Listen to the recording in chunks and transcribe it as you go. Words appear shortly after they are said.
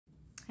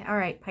All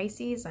right,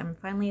 Pisces, I'm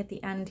finally at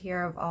the end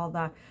here of all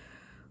the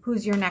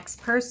who's your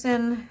next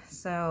person.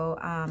 So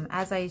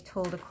as I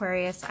told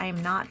Aquarius, I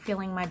am not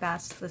feeling my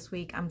best this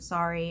week. I'm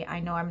sorry. I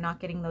know I'm not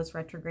getting those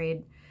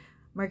Mercury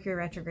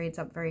retrogrades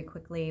up very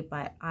quickly,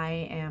 but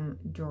I am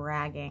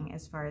dragging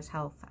as far as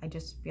health. I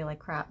just feel like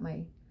crap.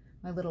 My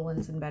little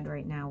one's in bed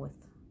right now with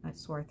a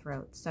sore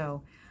throat.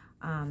 So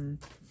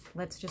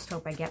let's just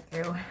hope I get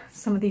through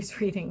some of these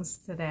readings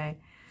today.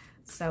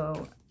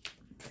 So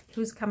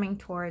who's coming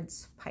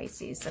towards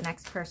Pisces? The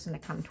next person to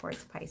come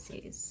towards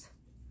Pisces.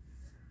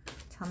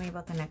 Tell me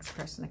about the next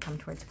person to come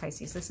towards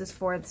Pisces. This is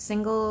for the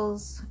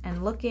singles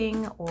and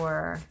looking,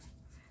 or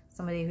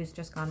somebody who's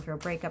just gone through a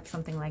breakup,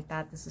 something like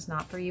that. This is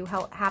not for you.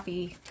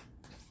 Happy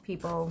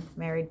people,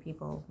 married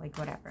people, like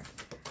whatever.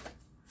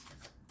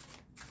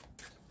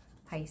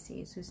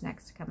 Pisces, who's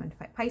next to come into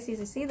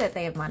Pisces? I see that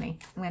they have money.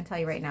 I'm going to tell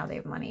you right now they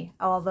have money.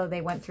 Although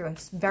they went through a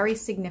very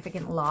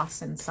significant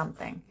loss in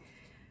something.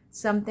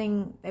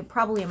 They're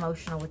probably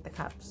emotional with the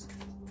cups.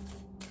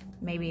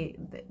 Maybe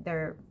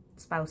their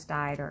spouse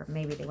died, or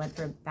maybe they went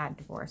through a bad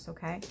divorce,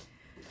 okay?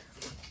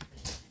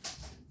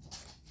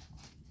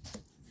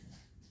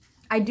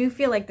 I do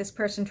feel like this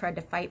person tried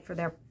to fight for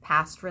their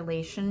past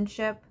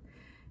relationship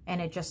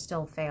and it just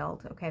still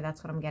failed. Okay,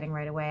 that's what I'm getting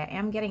right away. I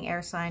am getting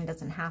air sign,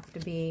 doesn't have to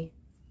be.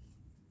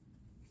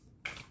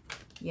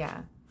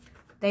 Yeah,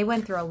 they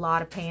went through a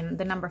lot of pain.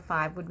 The number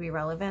 5 would be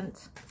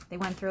relevant. They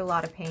went through a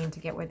lot of pain to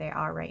get where they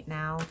are right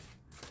now.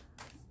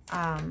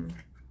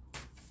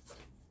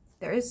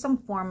 There is some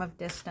form of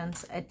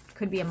distance. It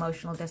could be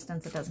emotional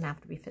distance. It doesn't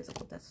have to be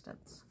physical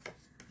distance.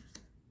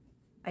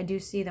 I do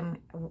see them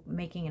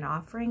making an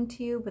offering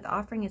to you, but the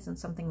offering isn't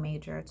something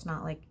major. It's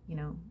not like, you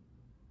know,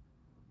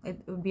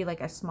 it would be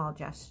like a small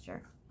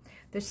gesture.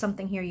 There's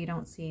something here you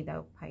don't see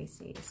though,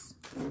 Pisces.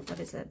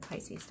 What is it?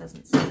 Pisces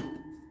doesn't see.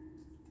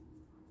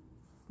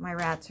 My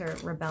rats are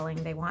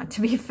rebelling. They want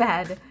to be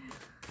fed.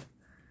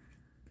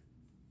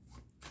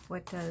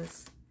 What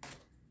does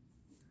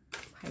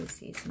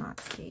Pisces not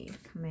see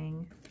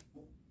coming?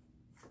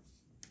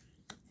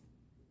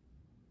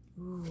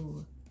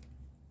 Ooh.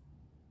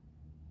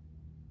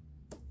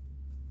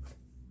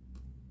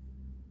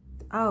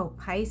 Oh,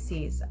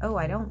 Pisces. Oh,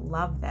 I don't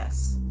love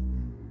this.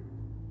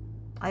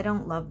 I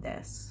don't love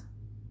this.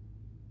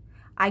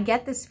 I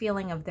get this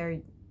feeling of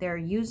they're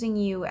using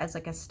you as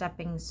like a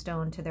stepping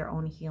stone to their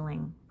own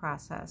healing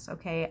process,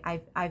 okay?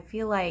 I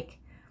feel like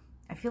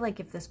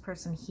if this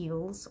person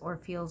heals or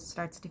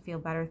starts to feel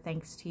better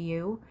thanks to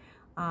you,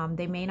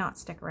 they may not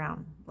stick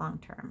around long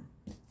term.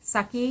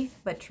 Sucky,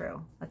 but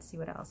true. Let's see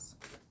what else.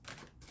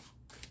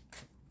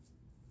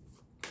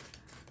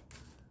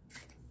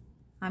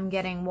 I'm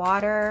getting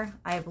water.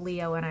 I have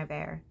Leo and I have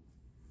air.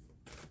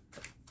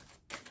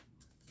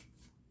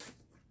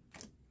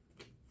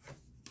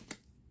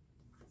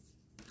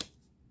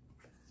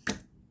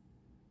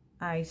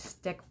 I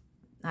stick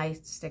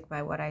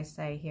by what I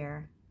say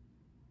here.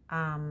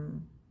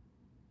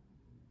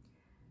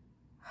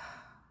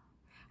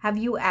 Have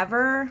you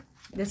ever,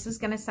 this is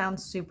going to sound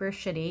super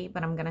shitty,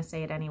 but I'm going to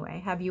say it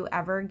anyway. Have you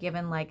ever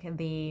given like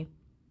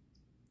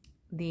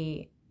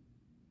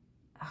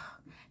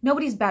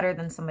nobody's better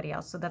than somebody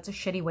else, so that's a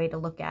shitty way to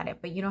look at it.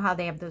 But you know how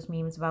they have those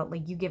memes about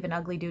like you give an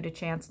ugly dude a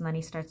chance and then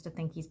he starts to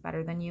think he's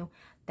better than you?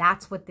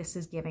 That's what this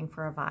is giving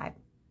for a vibe,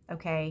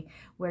 okay?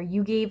 Where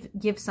you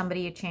give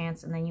somebody a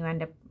chance and then you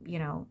end up, you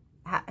know,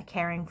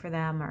 caring for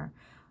them or,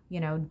 you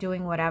know,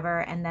 doing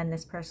whatever, and then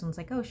this person's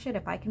like, oh shit,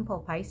 if I can pull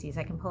Pisces,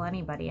 I can pull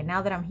anybody. And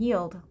now that I'm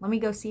healed, let me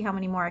go see how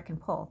many more I can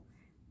pull.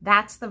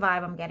 That's the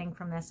vibe I'm getting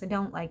from this. I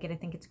don't like it. I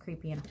think it's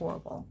creepy and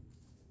horrible.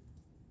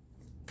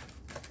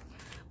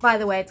 By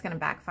the way, it's going to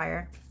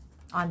backfire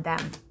on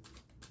them.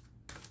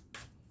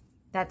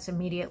 That's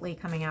immediately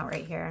coming out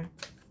right here.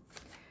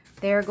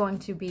 They're going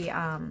to be,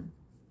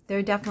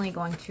 they're definitely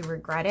going to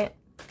regret it.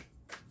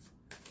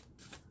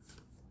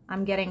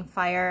 I'm getting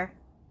fire,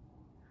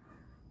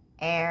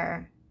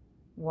 air,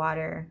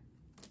 water,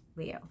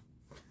 Leo.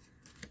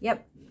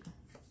 Yep.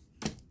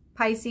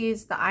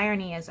 Pisces, the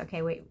irony is,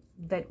 okay, wait,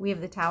 that we have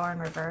the Tower in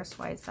reverse.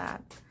 Why is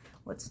that?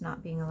 What's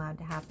not being allowed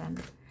to happen?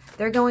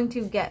 They're going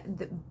to get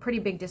the pretty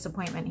big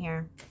disappointment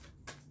here.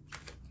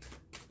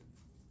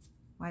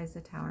 Why is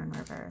the Tower in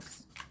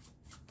reverse?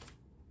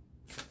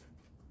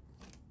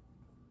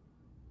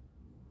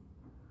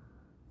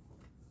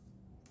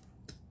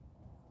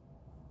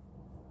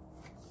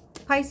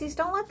 Pisces,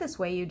 don't let this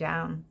weigh you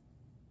down.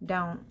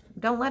 Don't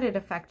let it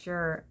affect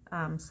your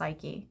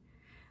psyche,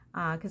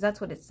 because that's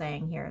what it's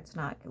saying here. It's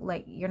not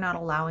like you're not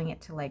allowing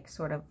it to like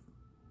sort of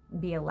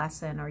be a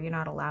lesson, or you're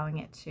not allowing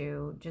it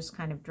to just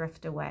kind of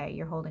drift away.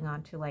 You're holding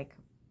on to like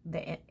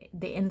the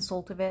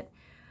insult of it.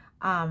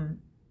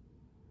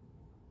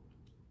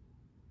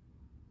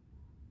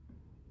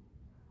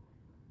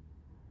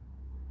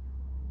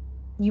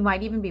 You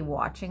might even be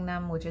watching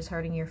them, which is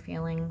hurting your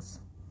feelings.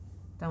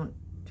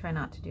 Try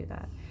not to do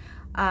that.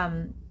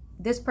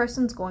 This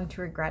person's going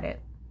to regret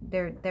it.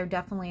 They're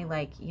definitely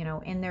like, you know,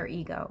 in their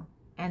ego,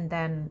 And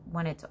then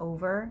when it's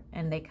over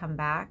and they come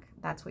back,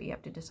 that's what you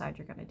have to decide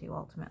you're going to do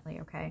ultimately,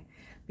 okay?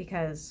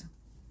 Because,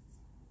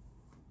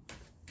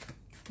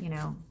 you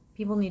know,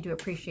 people need to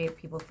appreciate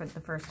people for the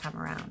first time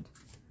around.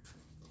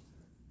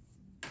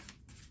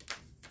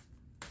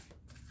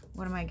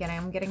 What am I getting?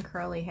 I'm getting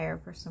curly hair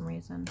for some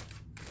reason.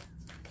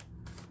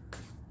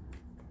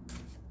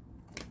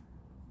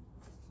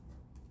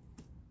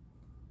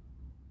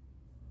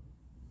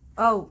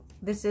 Oh,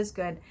 this is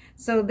good.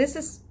 So this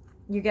is,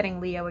 you're getting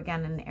Leo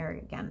again and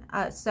Aries again.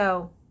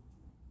 So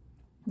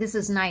this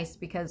is nice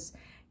because,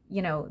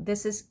 you know,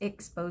 this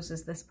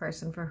exposes this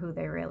person for who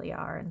they really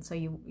are. And so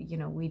you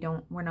know,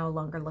 we're no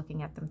longer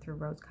looking at them through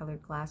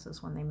rose-colored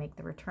glasses when they make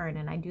the return.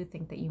 And I do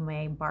think that you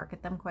may bark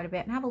at them quite a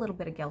bit and have a little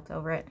bit of guilt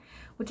over it,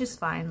 which is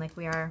fine. Like,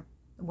 we are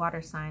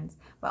water signs.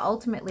 But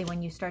ultimately,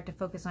 when you start to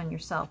focus on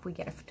yourself, we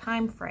get a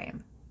time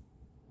frame.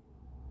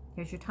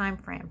 Here's your time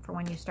frame for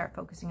when you start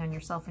focusing on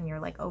yourself and you're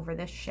like over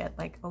this shit.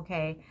 Like,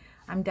 okay,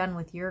 I'm done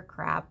with your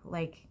crap.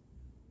 Like,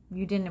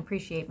 you didn't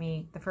appreciate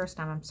me the first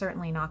time. I'm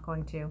certainly not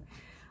going to.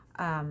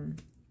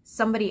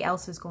 Somebody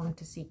else is going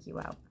to seek you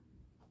out.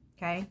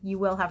 Okay? You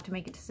will have to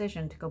make a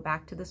decision to go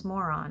back to this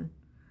moron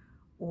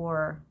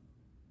or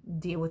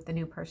deal with the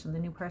new person. The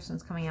new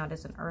person's coming out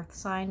as an earth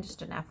sign,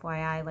 just an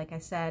FYI. Like I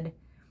said,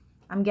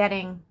 I'm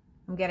getting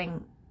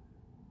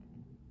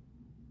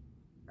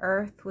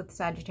Earth with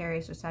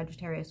Sagittarius or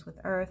Sagittarius with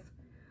Earth.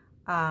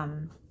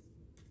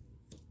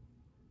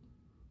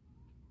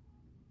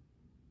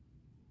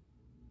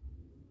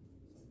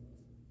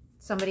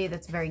 Somebody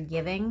that's very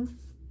giving,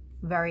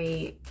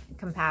 very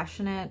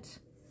compassionate,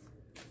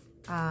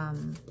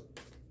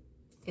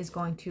 is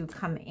going to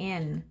come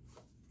in.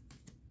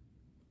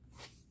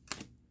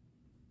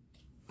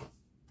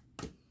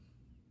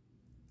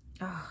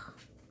 Oh.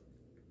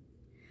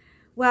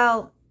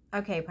 Well,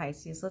 okay,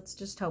 Pisces, let's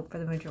just hope for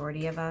the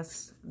majority of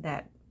us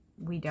that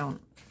we don't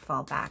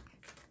fall back,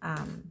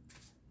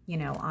 you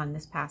know, on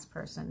this past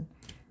person.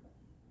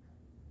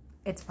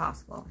 It's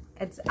possible.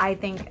 I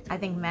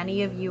think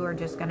many of you are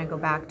just going to go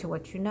back to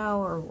what you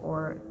know,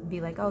 or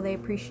be like, oh, they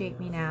appreciate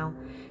me now.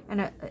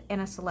 And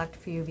a select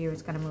few of you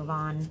is going to move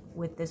on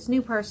with this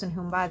new person,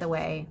 whom, by the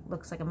way,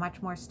 looks like a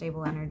much more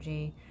stable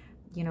energy,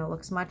 you know,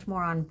 looks much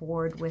more on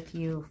board with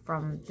you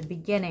from the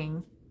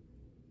beginning.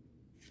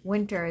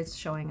 Winter is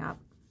showing up.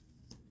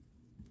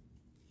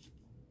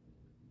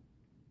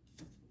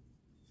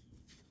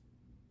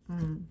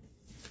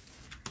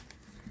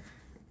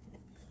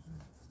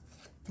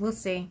 We'll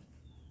see.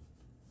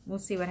 We'll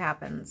see what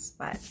happens,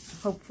 but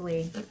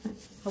hopefully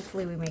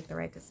we make the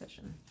right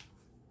decision.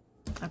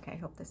 Okay,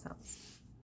 hope this helps.